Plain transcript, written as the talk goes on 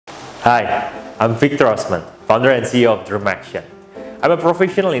Hi, I'm Victor Osman, founder and CEO of Dreamaxtion. I'm a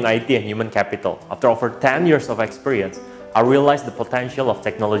professional in IT and human capital. After over 10 years of experience, I realized the potential of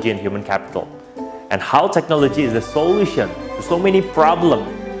technology and human capital, and how technology is the solution to so many problems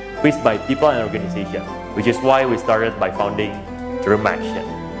faced by people and organizations, which is why we started by founding Dreamaxtion.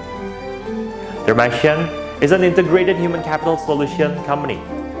 Dreamaxtion is an integrated human capital solution company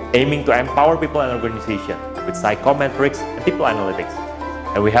aiming to empower people and organizations with psychometrics and people analytics.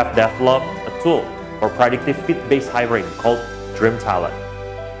 And we have developed a tool for predictive fit-based hiring called Dreamtalent.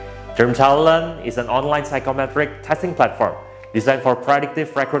 Dreamtalent is an online psychometric testing platform designed for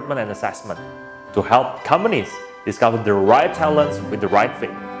predictive recruitment and assessment to help companies discover the right talents with the right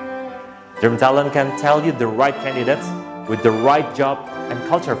fit. Dreamtalent can tell you the right candidates with the right job and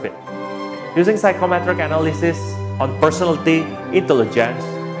culture fit, using psychometric analysis on personality, intelligence,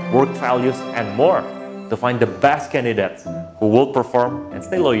 work values, and more to find the best candidates who will perform and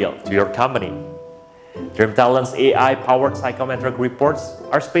stay loyal to your company. Dreamtalent's AI-powered psychometric reports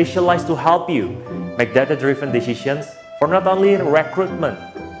are specialized to help you make data-driven decisions for not only recruitment,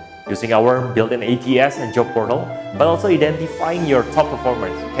 using our built-in ATS and job portal, but also identifying your top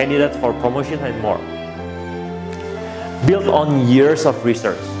performers, candidates for promotion, and more. Built on years of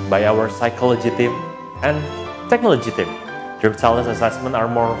research by our psychology team and technology team, Dreamtalent's assessments are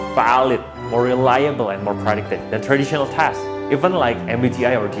more valid, more reliable, and more predictive than traditional tests, even like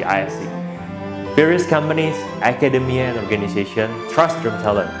MBTI or GISC. Various companies, academia, and organizations trust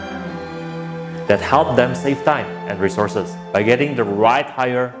Dreamtalent that help them save time and resources by getting the right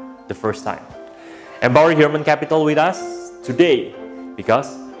hire the first time. Empower human capital with us today,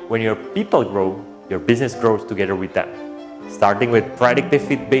 because when your people grow, your business grows together with them. Starting with predictive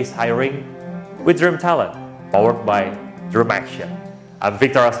fit-based hiring with Dreamtalent, powered by Dreamaxtion. I'm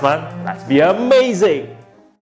Victor Osman. Let's be amazing!